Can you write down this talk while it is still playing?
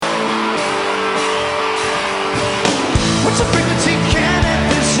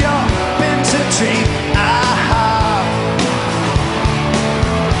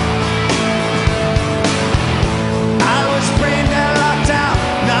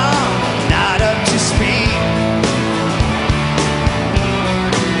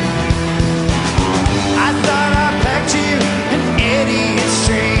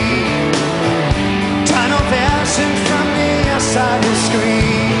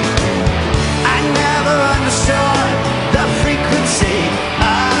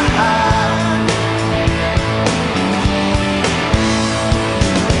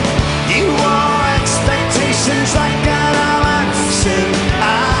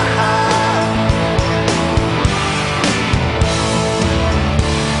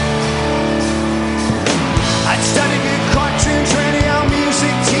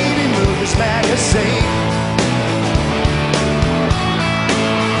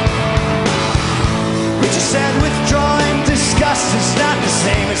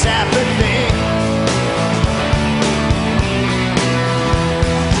it's apathy.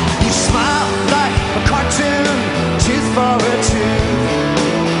 You smile like a cartoon, tooth for a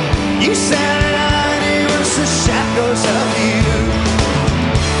tooth. You said I was the shadows of you.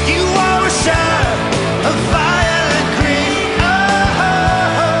 You are a shirt of violet green.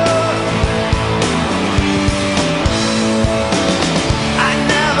 I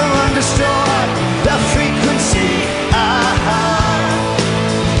never understood the frequency.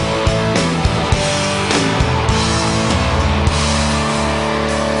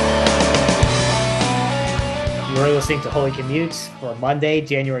 You're listening to Holy Commutes for Monday,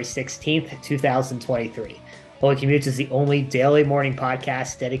 January 16th, 2023. Holy Commutes is the only daily morning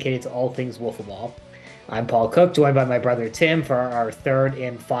podcast dedicated to all things wiffle ball. I'm Paul Cook, joined by my brother Tim for our third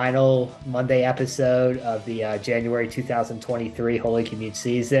and final Monday episode of the January 2023 Holy Commute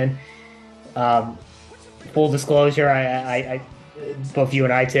season. Full disclosure, I both you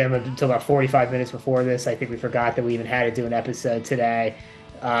and I, Tim, until about 45 minutes before this, I think we forgot that we even had to do an episode today.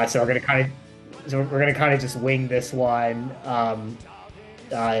 So we're gonna kind of just wing this one,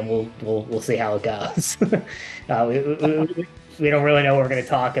 and we'll see how it goes. We don't really know what we're gonna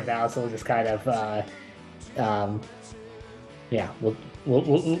talk about, so we'll just kind of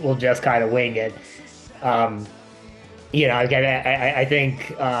we'll just kind of wing it. Again, I think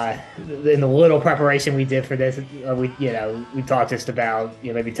in the little preparation we did for this, we talked just about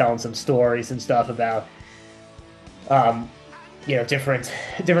maybe telling some stories and stuff about different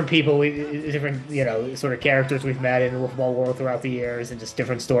people, different sort of characters we've met in the football world throughout the years, and just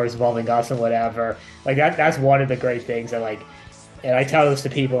different stories involving us and whatever. Like that's one of the great things and I tell this to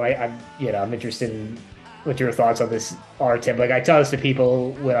people. I'm interested in what your thoughts on this are, Tim. Like I tell this to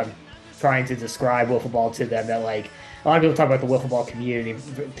people when I'm trying to describe wiffle ball to them, that like a lot of people talk about the wiffle ball community.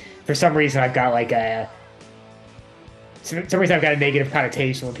 For some reason, I've got a negative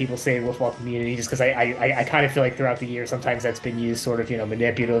connotation when people say wiffle ball community, just because I kind of feel like throughout the years sometimes that's been used sort of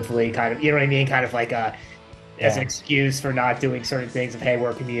manipulatively, kind of, you know what I mean, kind of like as an excuse for not doing certain things of, hey,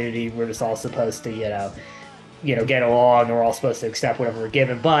 we're a community, we're just all supposed to get along, we're all supposed to accept whatever we're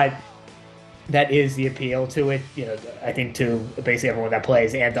given. But that is the appeal to it, I think, to basically everyone that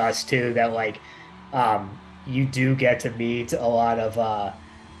plays, and us too, that you do get to meet a lot of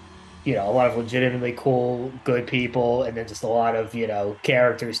legitimately cool, good people, and then just a lot of,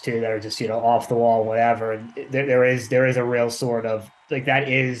 characters too that are just, off the wall, whatever. And there is a real sort of that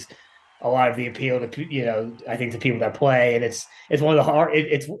is a lot of the appeal to, I think, to people that play. And it's one of the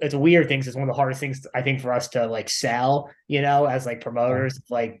it's a weird things. It's one of the hardest things, I think, for us to sell, as promoters,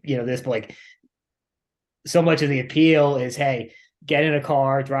 this, but so much of the appeal is, hey, get in a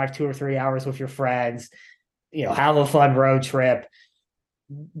car, drive 2 or 3 hours with your friends, have a fun road trip,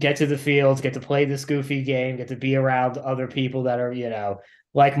 get to the fields, get to play this goofy game, get to be around other people that are,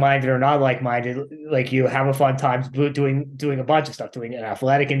 like-minded or not like-minded, like you, have a fun time doing a bunch of stuff, doing an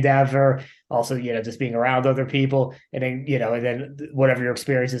athletic endeavor, also, just being around other people, and then, and then whatever your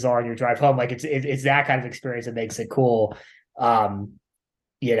experiences are on your drive home, it's that kind of experience that makes it cool. I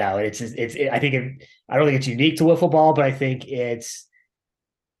think I don't think it's unique to wiffle ball, but I think it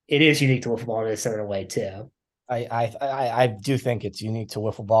is unique to wiffle ball in a certain way too. I do think it's unique to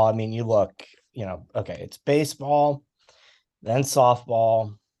wiffle ball. I mean, you look, okay, it's baseball, then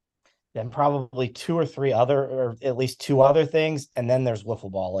softball, then probably 2 or 3 other, or at least 2 other things, and then there's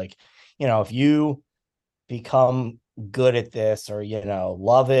wiffle ball. If you become good at this, or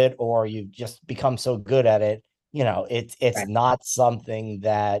love it, or you just become so good at it, it's right. Not something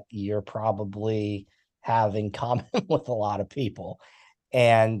that you're probably have in common with a lot of people,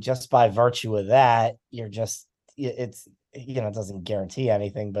 and just by virtue of that, you're just, it's, it doesn't guarantee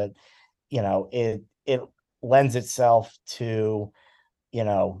anything, but it lends itself to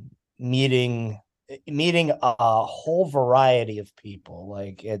meeting a whole variety of people.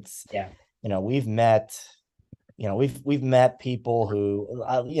 We've met people who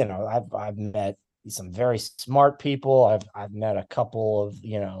I've met some very smart people. I've met a couple of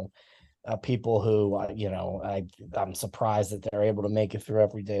people who I'm surprised that they're able to make it through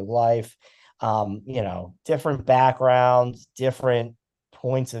everyday life. Different backgrounds, different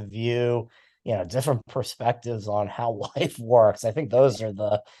points of view, different perspectives on how life works. I think those are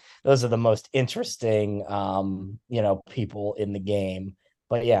the most interesting people in the game.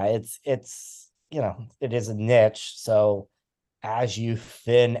 But yeah, it's it is a niche. So as you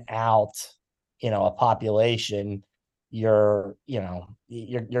thin out a population, you're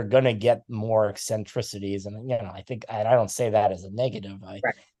gonna get more eccentricities, and I think I don't say that as a negative.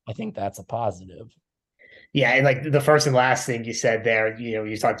 I think that's a positive. Yeah, and the first and last thing you said there,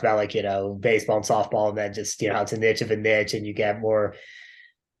 you talked about baseball and softball, and then just how it's a niche of a niche, and you get more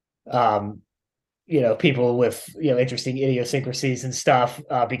people with, interesting idiosyncrasies and stuff,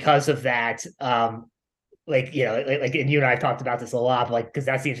 because of that. And you and I have talked about this a lot, but because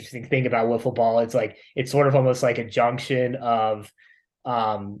that's the interesting thing about wiffle ball. It's like, it's sort of almost like a junction of,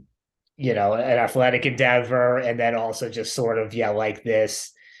 um, an athletic endeavor, and then also just sort of, like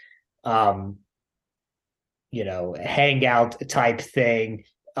this, um, hangout type thing.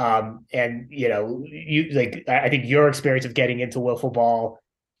 And I think your experience of getting into wiffle ball,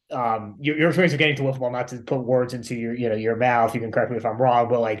 your experience of getting to wiffle ball, not to put words into your mouth, you can correct me if I'm wrong,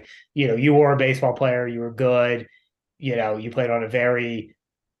 but you were a baseball player, you were good, you played on a very,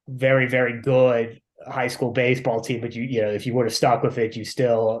 very, very good high school baseball team, but if you would have stuck with it, you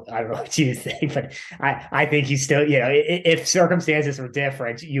still, I don't know what you think, but I think you still, if circumstances were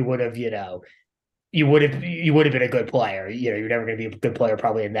different, you would have been a good player. You're never going to be a good player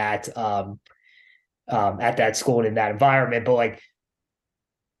probably in that, at that school and in that environment, but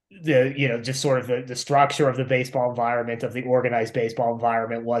just sort of the structure of the baseball environment, of the organized baseball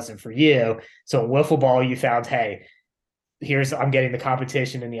environment, wasn't for you. So in wiffle ball, you found, hey, I'm getting the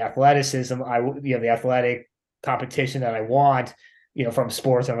competition and the athleticism, the athletic competition that I want, from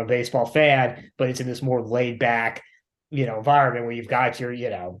sports. I'm a baseball fan, but it's in this more laid back, environment where you've got your,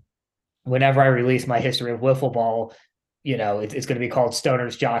 whenever I release my history of wiffle ball, it's going to be called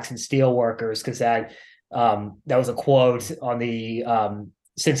Stoners, Jocks, and Steelworkers, because that was a quote on the,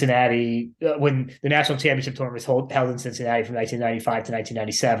 Cincinnati, when the national championship tournament was held in Cincinnati from 1995 to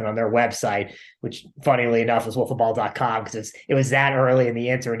 1997 on their website, which funnily enough was wiffleball.com, because it was that early in the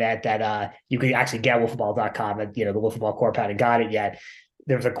internet that you could actually get wiffleball.com, and the wiffleball corp hadn't got it yet.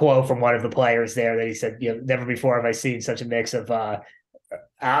 There was a quote from one of the players there that he said, never before have I seen such a mix of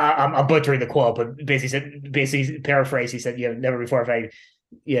I'm butchering the quote, but basically paraphrase, he said, never before have I,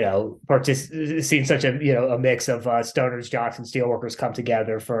 seen such a mix of stoners, jocks, and steelworkers come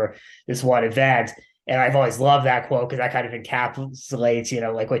together for this one event. And I've always loved that quote, because that kind of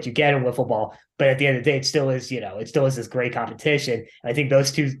encapsulates, like what you get in wiffle ball. But at the end of the day, it still is this great competition. And I think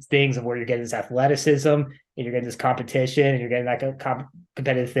those two things, of where you're getting this athleticism and you're getting this competition and you're getting like a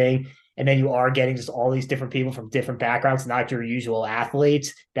competitive thing, and then you are getting just all these different people from different backgrounds, not your usual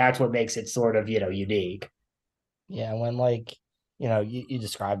athletes. That's what makes it sort of, unique. Yeah, when you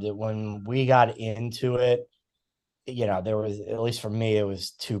described it, when we got into it, there was, at least for me, it was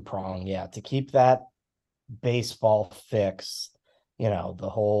two-pronged. Yeah, to keep that baseball fix, the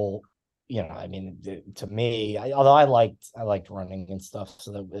whole, I mean, to me, although I liked running and stuff,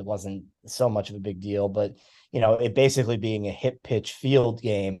 so that it wasn't so much of a big deal, but it basically being a hit pitch field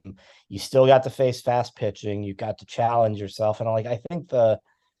game, you still got to face fast pitching, you got to challenge yourself. And I think the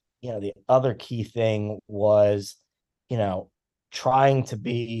other key thing was, trying to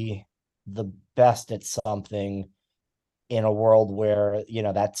be the best at something in a world where,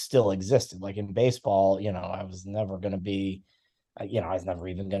 that still existed. Like in baseball, I was never going to be, I was never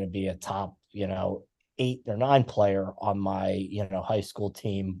even going to be a top, 8 or 9 player on my, high school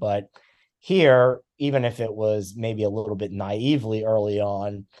team. But here, even if it was maybe a little bit naively early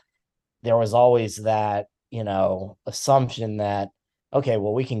on, there was always that, assumption that, okay,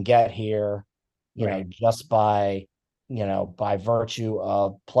 well, we can get here, Right. just by, by virtue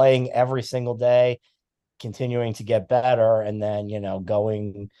of playing every single day, continuing to get better, and then,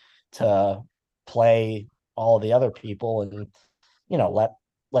 going to play all of the other people, and,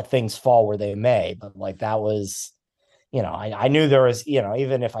 let things fall where they may. But that was, I knew there was,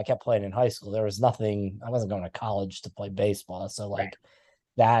 even if I kept playing in high school, there was nothing, I wasn't going to college to play baseball. So Right.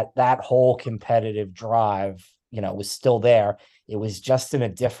 that whole competitive drive, was still there. It was just in a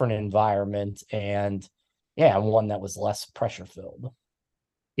different environment, and yeah, one that was less pressure filled.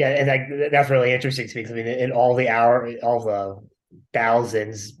 Yeah, and that's really interesting to me, because I mean, in all the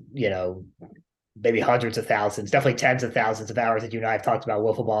thousands, maybe hundreds of thousands, definitely tens of thousands of hours that you and I have talked about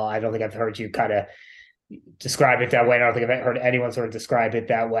wiffle ball, I don't think I've heard you kind of describe it that way. I don't think I've heard anyone sort of describe it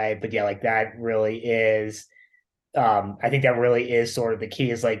that way. But yeah, that really is. I think that really is sort of the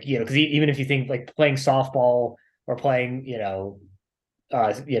key. Is because even if you think like playing softball or playing,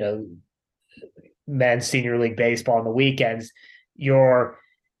 uh, you know, men's senior league baseball on the weekends, you're,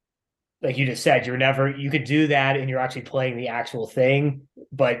 like you just said, you could do that and you're actually playing the actual thing,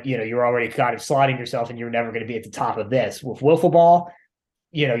 but you're already kind of slotting yourself, and you're never going to be at the top of this. With wiffle ball,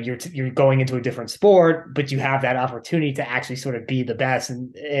 you're going into a different sport, but you have that opportunity to actually sort of be the best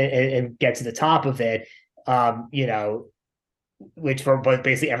and get to the top of it. Which for but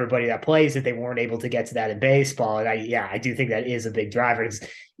basically everybody that plays it, they weren't able to get to that in baseball. And I do think that is a big driver. It's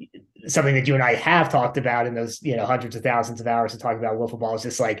something that you and I have talked about in those, hundreds of thousands of hours of talking about wiffle ball. Is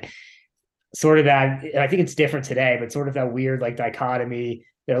just sort of that, and I think it's different today, but sort of that weird dichotomy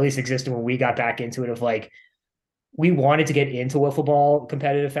that at least existed when we got back into it of like we wanted to get into wiffle ball,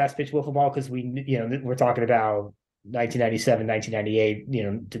 competitive fast pitch wiffle ball, because we're talking about 1997,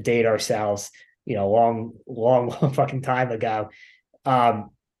 1998, to date ourselves, long, long, long fucking time ago. Um,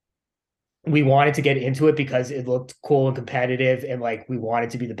 we wanted to get into it because it looked cool and competitive, and like we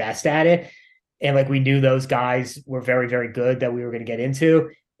wanted to be the best at it. And like we knew those guys were very, very good that we were going to get into.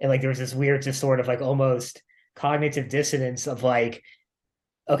 And like there was this weird, just sort of like almost cognitive dissonance of like,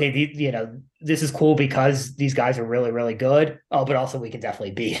 okay, this is cool because these guys are really, really good. Oh, but also we can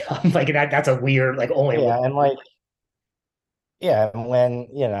definitely beat them. Like that's a weird, like only Yeah, and like yeah, and when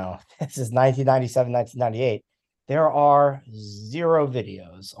this is 1997, 1998, there are zero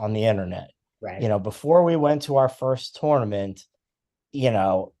videos on the internet. right. Before we went to our first tournament,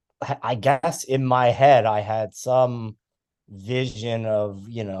 I guess in my head I had some vision of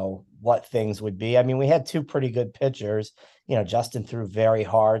what things would be. I mean, we had two pretty good pitchers. Justin threw very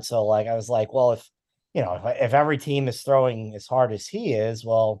hard, so like I was like, well, if every team is throwing as hard as he is,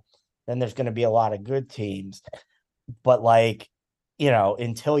 well, then there's going to be a lot of good teams. But like,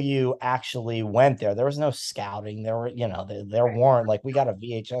 until you actually went there was no scouting. There were, there weren't, like, we got a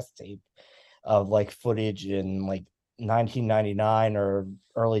VHS tape of like footage in like 1999 or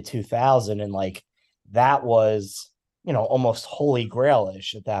early 2000, and like that was almost holy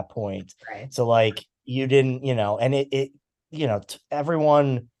grailish at that point. Right. So like you didn't, and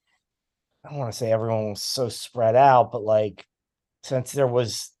everyone, I don't want to say everyone was so spread out, but like since there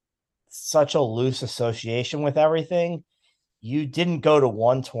was such a loose association with everything, you didn't go to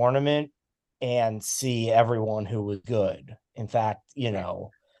one tournament and see everyone who was good. In fact,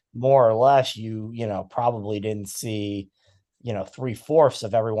 more or less, you probably didn't see, 3/4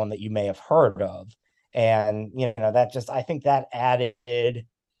 of everyone that you may have heard of. And, I think that added a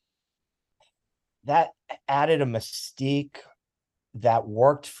mystique that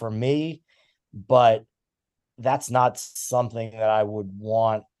worked for me, but that's not something that I would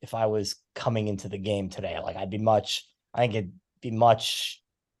want if I was coming into the game today. Like I think it'd be much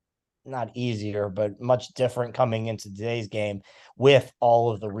not easier, but much different coming into today's game with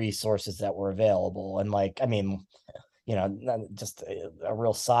all of the resources that were available. And like, I mean, not just a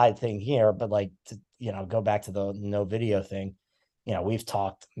real side thing here, but like to, go back to the no video thing. We've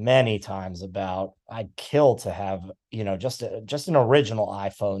talked many times about I'd kill to have, just an original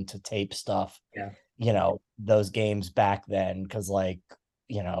iPhone to tape stuff. Yeah. Those games back then, because like,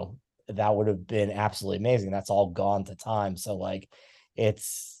 that would have been absolutely amazing. That's all gone to time. So like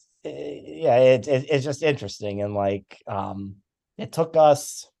it's just interesting. And like it took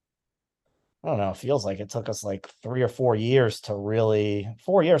us, I don't know, it feels like it took us like 3 or 4 years to really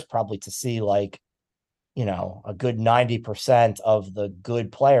 4 years probably to see like a good 90% of the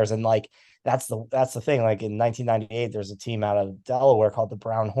good players. And like that's the thing. Like in 1998 there's a team out of Delaware called the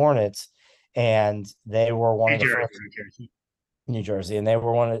Brown Hornets, and they were one of the first. New Jersey, and they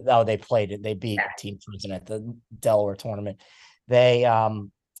were they played it. They beat Team Trenton at the Delaware tournament. They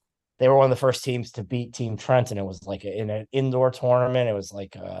were one of the first teams to beat Team Trenton. It was like in an indoor tournament. It was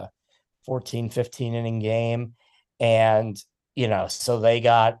like a 14, 15 inning game. And, so they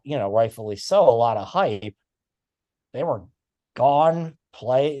got, rightfully so, a lot of hype. They were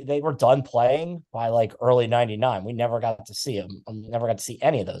they were done playing by like early 99. We never got to see them. I never got to see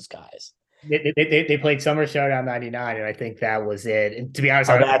any of those guys. They played Summer Showdown 99, and I think that was it. And to be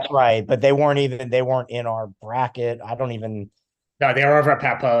honest, that's right. But they weren't in our bracket. I don't even. No, they were over at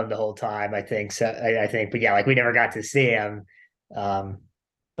Papone the whole time, I think. So I think, but yeah, like we never got to see them.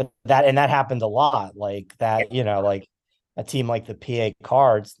 But that happened a lot. Like that, like a team like the PA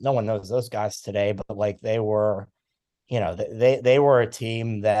Cards, no one knows those guys today, but like they were, they were a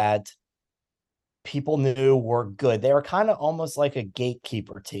team that people knew were good. They were kind of almost like a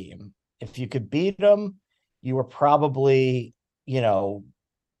gatekeeper team. If you could beat them, you were probably, a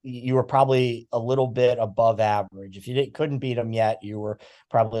little bit above average. If you couldn't beat them yet, you were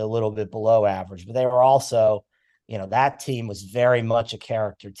probably a little bit below average. But they were also, that team was very much a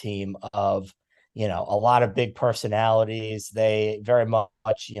character team of, a lot of big personalities. They very much,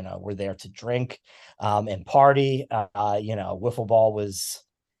 were there to drink and party. Wiffle ball was,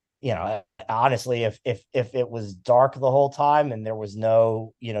 honestly, if it was dark the whole time and there was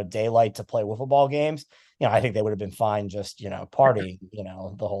no, daylight to play wiffle ball games, I think they would have been fine just, partying,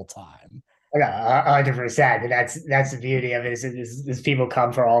 the whole time. Yeah, 100%. And that's the beauty of it is people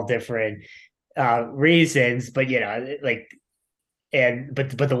come for all different reasons, but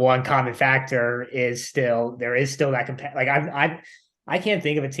but the one common factor is there is still that like I've I can't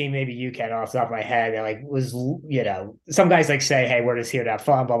think of a team, maybe you can off the top of my head, that like was, some guys like say, hey, we're just here to have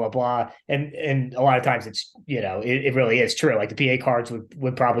fun, blah, blah, blah. And a lot of times it's, it really is true. Like the PA cards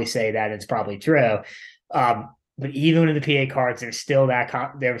would probably say that, and it's probably true. But even in the PA cards, there's still that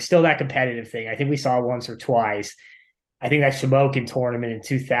competitive thing. I think we saw once or twice. I think that Shamokin tournament in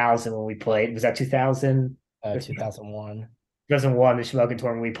 2000 when we played, was that 2000? 2001. 2001, the Shamokin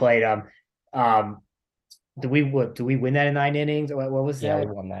tournament we played. Do we win that in 9 innings? What was Yeah, that?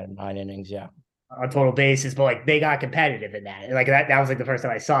 we won that in 9 innings. Yeah. On total basis, but like they got competitive in that. Like that was like the first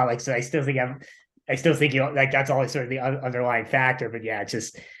time I saw it. Like, so I still think like that's always sort of the underlying factor. But yeah, it's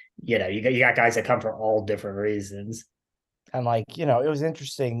just, you got guys that come for all different reasons. And like, it was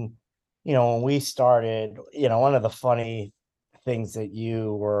interesting, when we started, one of the funny things that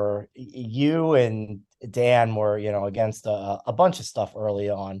you and Dan were, against a bunch of stuff early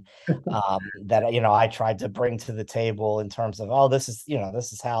on, that, I tried to bring to the table in terms of, oh, this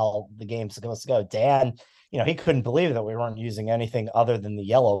is how the game's supposed to go. Dan, he couldn't believe that we weren't using anything other than the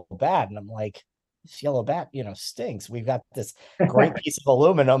yellow bat. And I'm like, this yellow bat, stinks. We've got this great piece of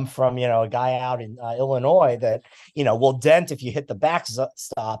aluminum from, a guy out in Illinois that, will dent if you hit the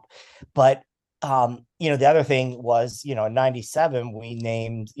backstop. But the other thing was, in 97, I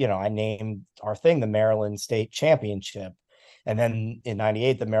named our thing the Maryland State Championship. And then in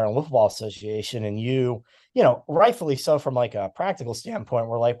 98, the Maryland Football Association. And rightfully so from like a practical standpoint,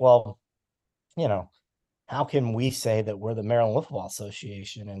 we're like, well, how can we say that we're the Maryland Football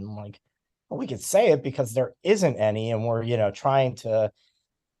Association? And I'm like, well, we could say it because there isn't any. And we're, trying to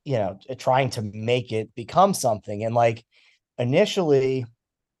make it become something. And like initially,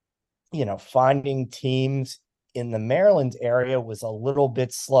 finding teams in the Maryland area was a little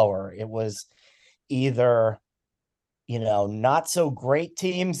bit slower. It was either, not so great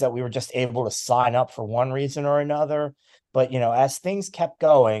teams that we were just able to sign up for one reason or another. But, as things kept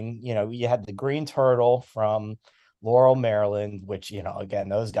going, you had the Green Turtle from Laurel, Maryland, which, again,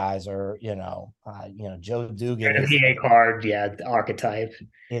 those guys are, Joe Dugan And the PA card, the archetype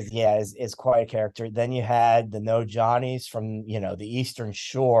is quite a character. Then you had the No Johnnies from, the Eastern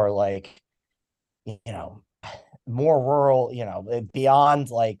Shore, like, more rural, beyond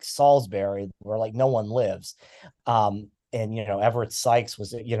like Salisbury, where like no one lives. And Everett Sykes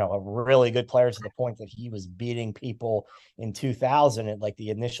was a really good player to the point that he was beating people in 2000 at like the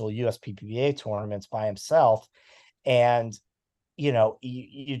initial USPPA tournaments by himself. And I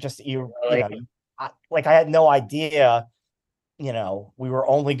had no idea, we were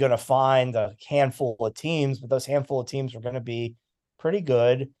only going to find a handful of teams, but those handful of teams were going to be pretty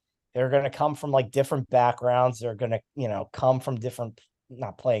good. They're going to come from like different backgrounds. They're going to, come from different,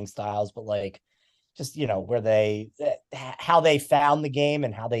 not playing styles, but like just, how they found the game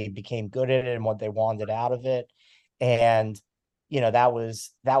and how they became good at it and what they wanted out of it. And, that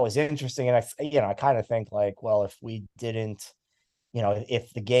was interesting. And I kind of think like, well, if we didn't,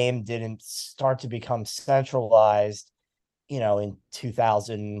 if the game didn't start to become centralized, in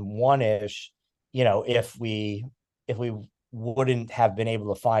 2001-ish, if we wouldn't have been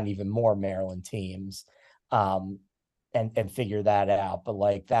able to find even more Maryland teams, and figure that out. But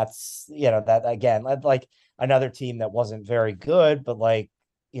like, that's, that again, like another team that wasn't very good, but like,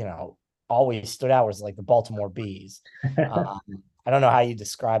 always stood out was like the Baltimore Bees. I don't know how you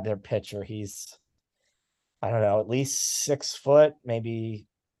describe their pitcher. He's, I don't know, at least 6 foot, maybe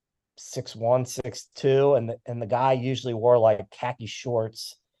 6'1", 6'2", and the guy usually wore like khaki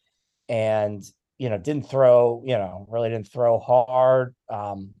shorts, and didn't throw, really didn't throw hard.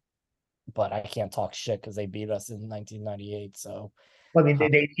 But I can't talk shit because they beat us in 1998. So I mean,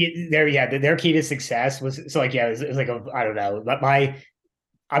 their key to success was, so like, it was like I don't know, but I'm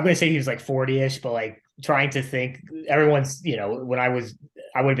gonna say he was like 40-ish, but like trying to think, everyone's, when I would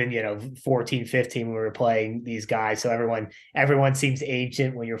have been, 14, 15 when we were playing these guys. So everyone seems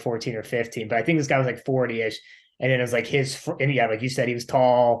ancient when you're 14 or 15, but I think this guy was like 40-ish. And then it was like and like you said, he was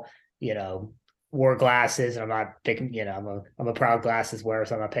tall, wore glasses, and I'm not picking, I'm a proud glasses wearer,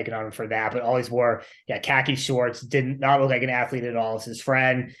 so I'm not picking on him for that, but always wore, khaki shorts, did not look like an athlete at all. It's his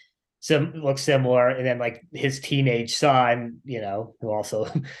friend, looked similar. And then like his teenage son, who also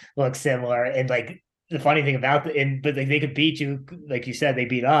looks similar. And like the funny thing about but like they could beat you, like you said, they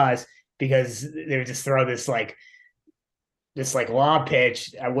beat us because they would just throw this lob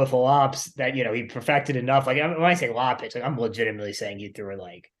pitch at wiffle ups that, he perfected enough. Like when I say lob pitch, like I'm legitimately saying he threw it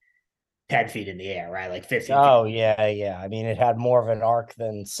like 10 feet in the air, right? Like 15 Oh, feet. yeah. I mean, it had more of an arc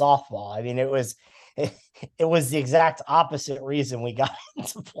than softball. I mean, it was the exact opposite reason we got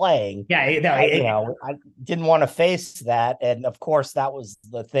into playing. Yeah, no, I didn't want to face that. And of course, that was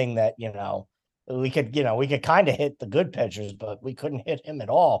the thing that, we could kind of hit the good pitchers, but we couldn't hit him at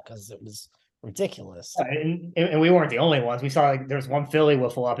all because it was ridiculous. And we weren't the only ones. We saw like there was one Philly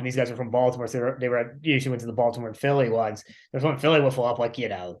wiffle up, and these guys are from Baltimore, so they were usually went to the Baltimore and Philly ones. There's one Philly wiffle up, like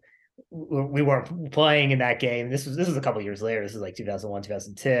we weren't playing in that game. This was a couple years later. This is like 2001,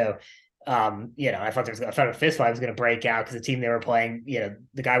 2002. I thought a fist fight was going to break out because the team they were playing,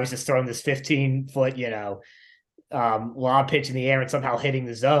 the guy was just throwing this 15-foot, lob pitch in the air and somehow hitting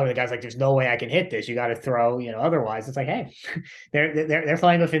the zone. The guy's like, "There's no way I can hit this. You got to throw, otherwise." It's like, hey, they're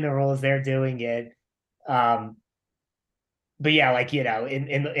playing within the rules. They're doing it. But yeah, like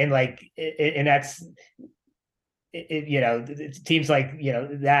and that's teams like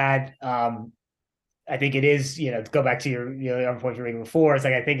that. I think it is, to go back to your other point you're making before. It's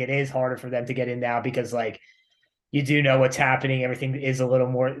like I think it is harder for them to get in now because like you do know what's happening. Everything is a little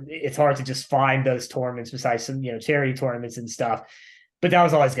more. It's hard to just find those tournaments besides some charity tournaments and stuff. But that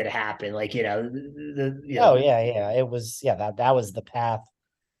was always going to happen. Like Oh yeah, it was that was the path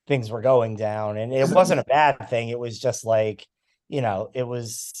things were going down, and it wasn't a bad thing. It was just like it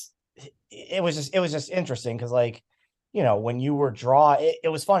was just interesting because like when you were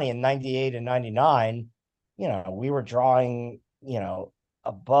it was funny in 98 and 99, we were drawing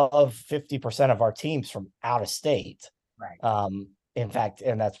above 50% of our teams from out of state. Right. In fact,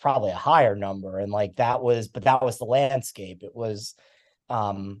 and that's probably a higher number. And like that was the landscape. It was,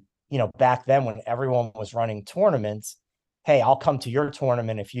 back then when everyone was running tournaments, hey, I'll come to your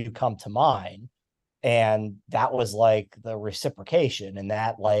tournament if you come to mine. And that was like the reciprocation. And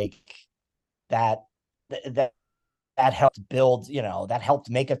that helped build, that helped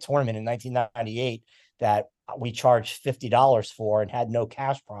make a tournament in 1998 that we charged $50 for and had no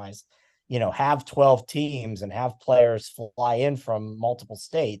cash prize, have 12 teams and have players fly in from multiple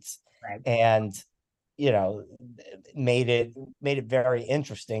states. Right. And, made it very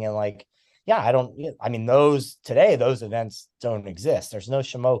interesting. And like, yeah, those events don't exist. There's no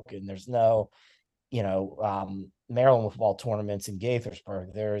Shamokin. There's no, Maryland football tournaments in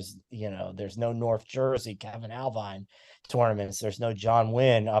Gaithersburg. There's no North Jersey Kevin Alvine tournaments. There's no John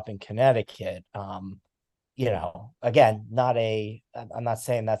Wynn up in Connecticut. Again, I'm not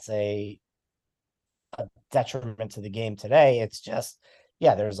saying that's a detriment to the game today. It's just,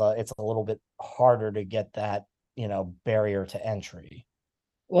 it's a little bit harder to get that, barrier to entry.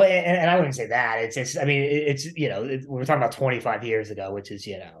 Well, and I wouldn't say that. We're talking about 25 years ago, which is,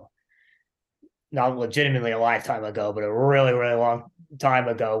 not legitimately a lifetime ago, but a really, really long time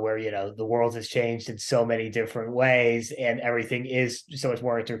ago where, the world has changed in so many different ways and everything is so much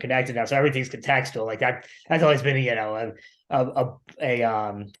more interconnected now. So everything's contextual. Like that's always been,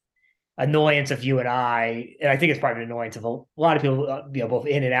 a annoyance of you and I think it's probably an annoyance of a lot of people, both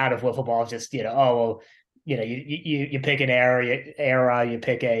in and out of wiffle ball, just, oh, well, you pick an era, you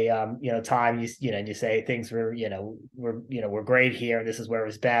pick a, time, and you say things were, we're great here. And this is where it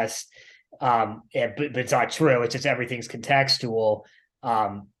was best. But it's not true. It's just everything's contextual.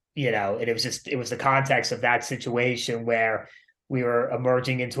 And it was the context of that situation where we were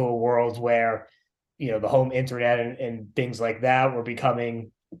emerging into a world where, the home internet and things like that were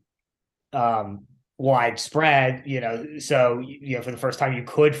becoming widespread, so for the first time you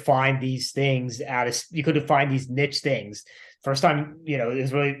could find these things you could find these niche things. First time,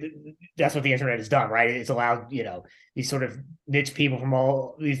 it's really, that's what the internet has done, right? It's allowed, these sort of niche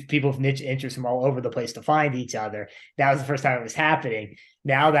people these people with niche interests from all over the place to find each other. That was the first time it was happening.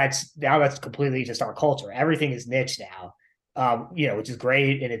 Now that's completely just our culture. Everything is niche now, which is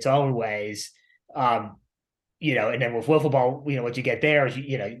great in its own ways. And then with wiffle ball, what you get there is,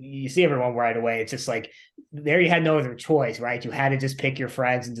 you see everyone right away. It's just like there you had no other choice, right? You had to just pick your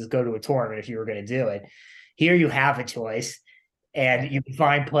friends and just go to a tournament if you were going to do it. Here you have a choice. And you can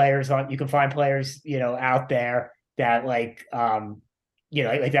find players out there that like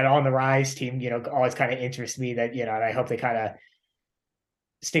that on the rise team, always kind of interests me that, and I hope they kind of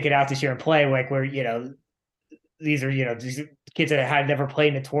stick it out this year and play like where, these are, these kids that had never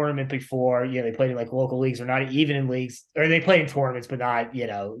played in a tournament before, they played in like local leagues or not even in leagues, or they play in tournaments, but not,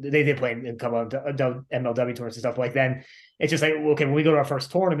 they did play in couple of MLW tournaments and stuff like that. Then it's just like, okay, when we go to our first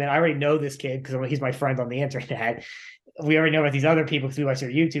tournament, I already know this kid because he's my friend on the internet. We already know about these other people because we watch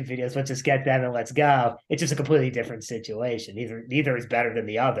their YouTube videos. Let's just get them and let's go. It's just a completely different situation. Neither is better than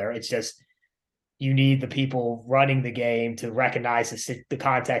the other. It's just you need the people running the game to recognize the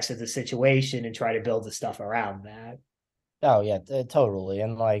context of the situation and try to build the stuff around that. Oh yeah, totally.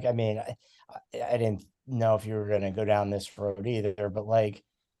 And like, I didn't know if you were going to go down this road either, but like,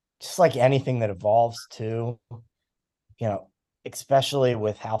 just like anything that evolves too, especially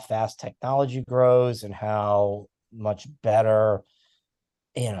with how fast technology grows and how much better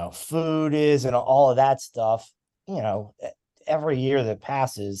food is and all of that stuff, every year that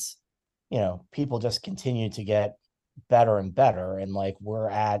passes, people just continue to get better and better. And like we're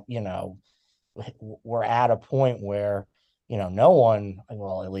at a point where, no one,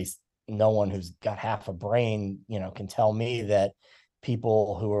 well, at least no one who's got half a brain, can tell me that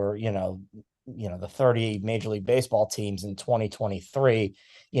people who are, the 30 Major League Baseball teams in 2023,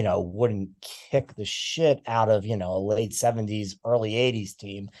 wouldn't kick the shit out of, a late 70s, early 80s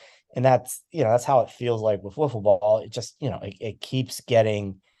team. And that's how it feels like with wiffle ball. It just, it keeps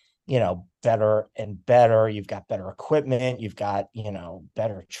getting, better and better. You've got better equipment, you've got,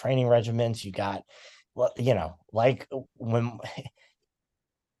 better training regimens, you got, like when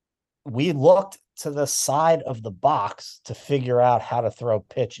we looked to the side of the box to figure out how to throw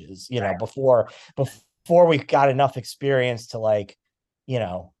pitches, before we got enough experience to like,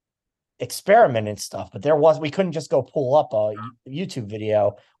 experiment and stuff. But we couldn't just go pull up a YouTube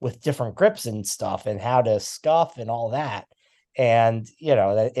video with different grips and stuff and how to scuff and all that. And,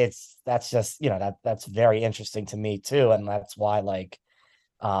 that's just, that's very interesting to me too. And that's why, like,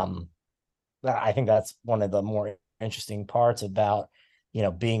 I think that's one of the more interesting parts about,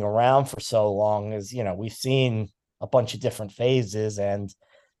 being around for so long is, we've seen a bunch of different phases. And,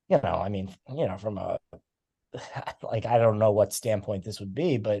 I mean, from a, like, I don't know what standpoint this would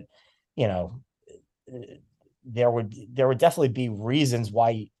be, but, there would definitely be reasons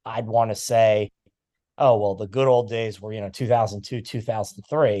why I'd want to say, oh, well, the good old days were, 2002,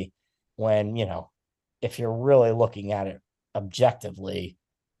 2003, when, if you're really looking at it objectively,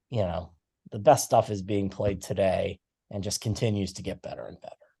 the best stuff is being played today and just continues to get better and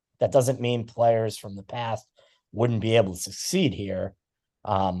better. That doesn't mean players from the past wouldn't be able to succeed here.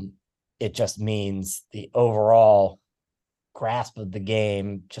 It just means the overall grasp of the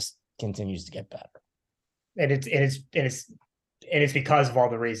game just continues to get better. And it's because of all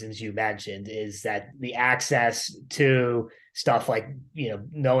the reasons you mentioned, is that the access to stuff like,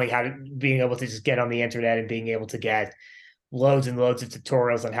 knowing how to, being able to just get on the internet and being able to get loads and loads of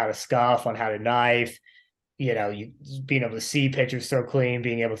tutorials on how to scuff, on how to knife, you being able to see pitchers throw clean,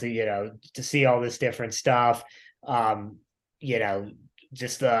 being able to, to see all this different stuff.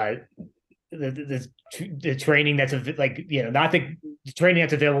 Just the training that's like, not the training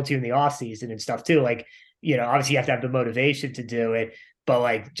that's available to you in the off season and stuff too. Like, obviously you have to have the motivation to do it, but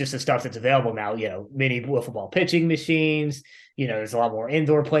like just the stuff that's available now, mini wiffle ball pitching machines, there's a lot more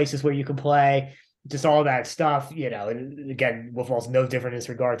indoor places where you can play, just all that stuff, and again, wiffle ball's no different in this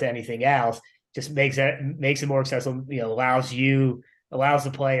regard to anything else. Just makes it more accessible, allows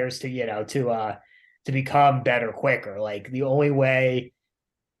the players to, to become better quicker. Like the only way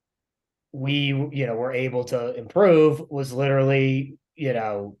we, were able to improve was literally,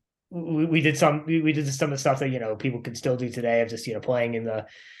 we did some of the stuff that, people can still do today of just, playing in the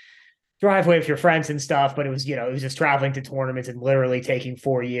driveway with your friends and stuff. But it was, it was just traveling to tournaments and literally taking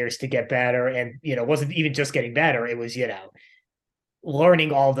 4 years to get better. And, it wasn't even just getting better. It was,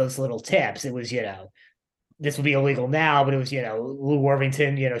 learning all those little tips. It was, this would be illegal now, but it was, Lou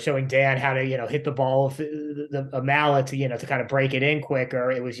Worthington, showing Dan how to, hit the ball with a mallet to, to kind of break it in quicker.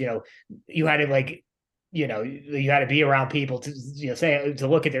 It was, you had to like, you had to be around people to, say, to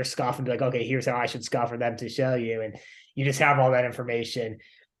look at their scuff and be like, okay, here's how I should scuff for them to show you. And you just have all that information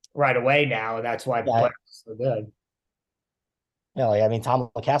right away now. And that's why players are so good. Yeah. Like, I mean,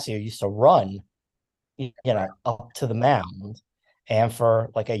 Tom LaCasio used to run, up to the mound. And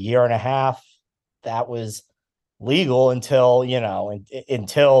for like a year and a half, that was legal until,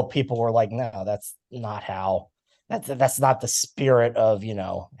 until people were like, no, that's not how, that's not the spirit of,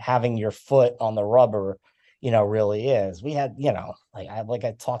 having your foot on the rubber, really is. We had, like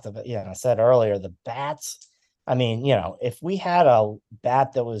I talked about, I said earlier, the bats. I mean, if we had a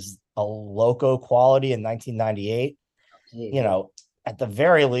bat that was a loco quality in 1998, at the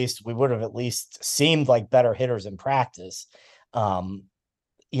very least, we would have at least seemed like better hitters in practice. That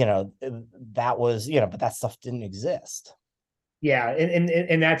was, but that stuff didn't exist. Yeah.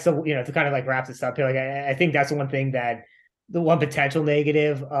 And that's the, to kind of like wrap this up here. Like, I think that's the one thing that the one potential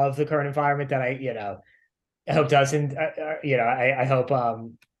negative of the current environment that I hope doesn't, I hope,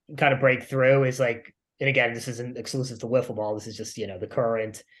 kind of break through is like, and again, this isn't exclusive to wiffle ball. This is just, the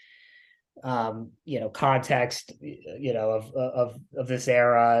current, context, of this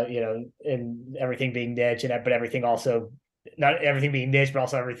era, and everything being niche but everything also, not everything being niche, but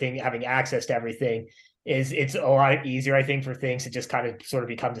also everything having access to everything it's a lot easier, I think, for things to just kind of sort of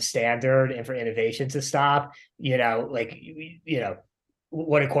become the standard and for innovation to stop, like,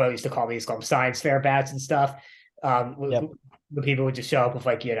 what Coyle used to call me, he's called them science fair bats and stuff. Yep. the people would just show up with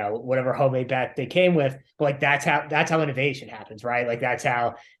like, whatever homemade bat they came with. But like that's how innovation happens, right? Like that's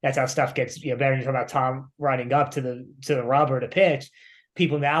how stuff gets, better. You talk about Tom running up to the rubber to pitch.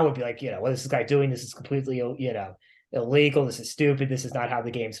 People now would be like, what is this guy doing? This is completely, illegal. This is stupid. This is not how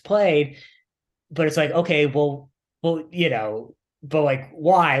the game's played. But it's like, okay, well, but like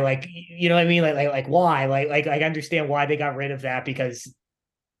why? Like, you know what I mean? Like why? Like I understand why they got rid of that, because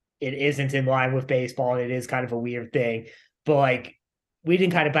it isn't in line with baseball and it is kind of a weird thing. But like we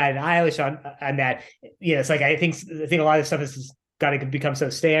didn't kind of bat an eyelash on that. It's like I think a lot of stuff has got to become so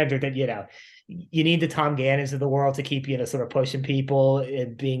standard that you need the Tom Gannons of the world to keep sort of pushing people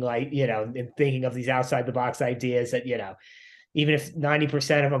and being like and thinking of these outside the box ideas that even if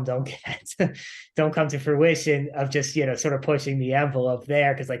 90% of them don't come to fruition, of just sort of pushing the envelope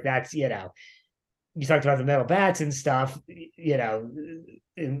there, because like that's you talked about the metal bats and stuff.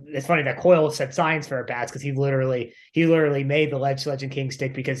 And it's funny that Coyle said science fair bats, because he literally made the Legend King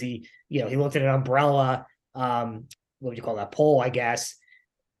stick because he looked at an umbrella, what would you call that, pole, I guess,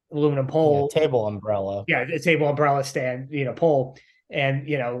 aluminum pole, table umbrella, a table umbrella stand, pole, and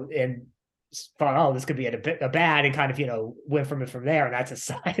and thought, oh, this could be a bat, and kind of went from it from there. And that's a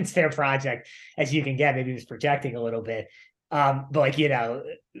science fair project as you can get. Maybe he was projecting a little bit. But like we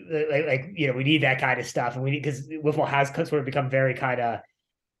need that kind of stuff, and we need, because wiffle has sort of become very kind of,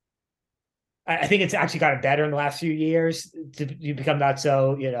 I think it's actually gotten better in the last few years to become not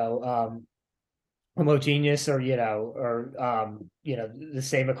so homogeneous or the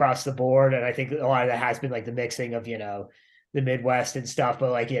same across the board. And I think a lot of that has been like the mixing of the Midwest and stuff,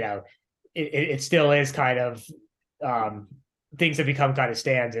 but like it still is kind of things have become kind of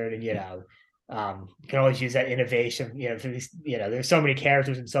standard, and you can always use that innovation. There's so many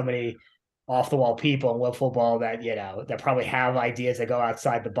characters and so many off the wall people in wiffle ball that that probably have ideas that go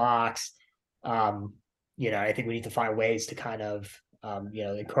outside the box. I think we need to find ways to kind of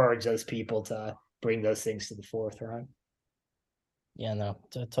encourage those people to bring those things to the forefront. Yeah, no,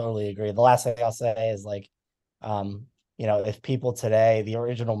 totally agree. The last thing I'll say is like, if people today, the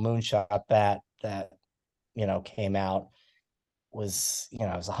original Moonshot bat that came out was it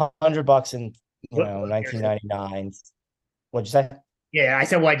was $100 in 1999. What'd you say? Yeah, I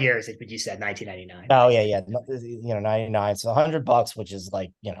said what year is it? But you said 1999. Oh yeah. 99. So $100, which is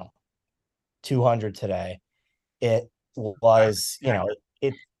like 200 today. It was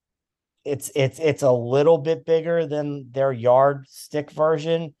it's a little bit bigger than their yardstick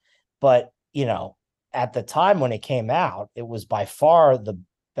version, but at the time when it came out, it was by far the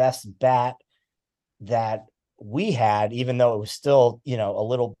best bat that we had, even though it was still a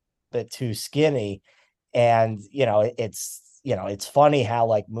little bit too skinny. And it's funny how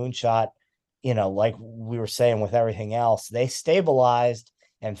like Moonshot, like we were saying with everything else, they stabilized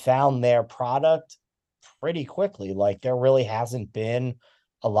and found their product pretty quickly. Like there really hasn't been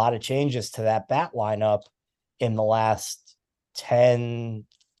a lot of changes to that bat lineup in the last 10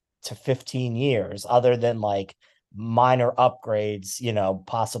 to 15 years, other than like minor upgrades,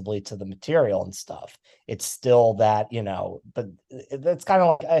 possibly to the material and stuff. It's still that, but that's kind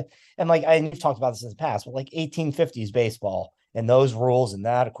of like, I've talked about this in the past, but like 1850s baseball and those rules and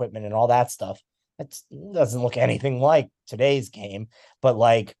that equipment and all that stuff, it doesn't look anything like today's game. But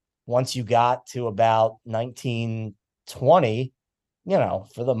like once you got to about 1920,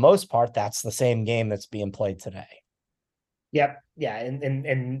 for the most part, that's the same game that's being played today. Yep. Yeah.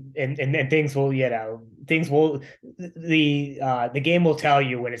 And things will, the game will tell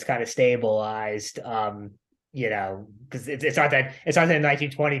you when it's kind of stabilized, because it's not that in the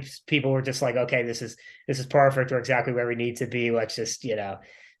 1920s people were just like, okay, this is perfect, or exactly where we need to be. Let's just,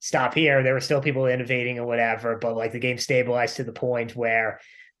 stop here. There were still people innovating and whatever, but like the game stabilized to the point where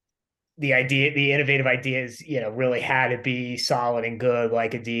the innovative ideas, really had to be solid and good,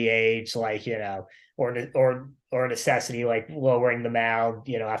 like a DH, like, or a necessity, like lowering the mound,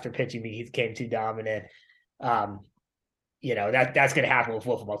 after pitching became too dominant. That's going to happen with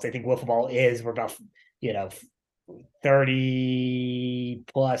wiffle balls. I think wiffle ball we're about, 30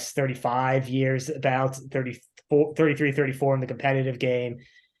 plus 35 years, about 34, 33, 34 in the competitive game.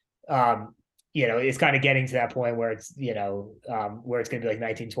 It's kind of getting to that point where it's, where it's going to be like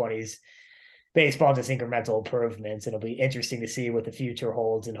 1920s baseball, just incremental improvements. It'll be interesting to see what the future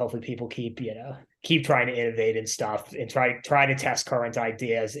holds, and hopefully people keep trying to innovate and stuff, and try to test current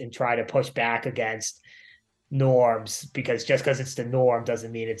ideas and try to push back against norms, because just because it's the norm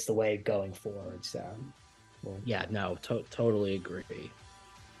doesn't mean it's the way going forward. So yeah, no, totally agree.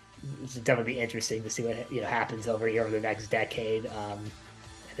 It's definitely interesting to see what happens over the next decade. I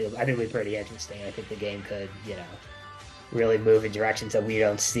think it'll be pretty interesting. I think the game could really move in directions that we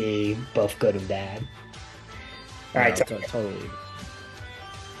don't see, both good and bad. All right. Totally.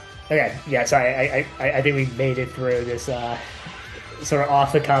 Okay. Yeah. So I think we made it through this sort of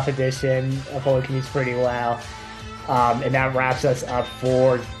off the competition of Holy Commutes pretty well. And that wraps us up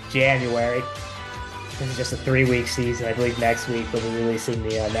for January. This is just a 3-week season. I believe next week we'll be releasing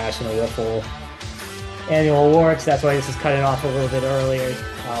the National Wiffle Annual Awards. That's why this is cutting off a little bit earlier.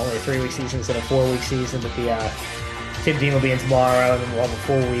 Only a 3-week season instead of 4-week season. But the Tim Dean will be in tomorrow, and then we'll have a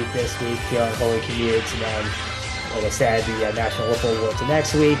full week this week here on Holy Commutes. And then, like I said, the National Wiffle Awards are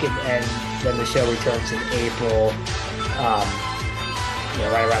next week, and then the show returns in April.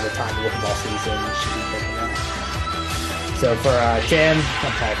 Right around the time the wiffle ball season should be picking up. So for Tim,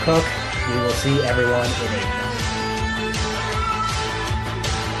 I'm Paul Cook. We will see everyone in April.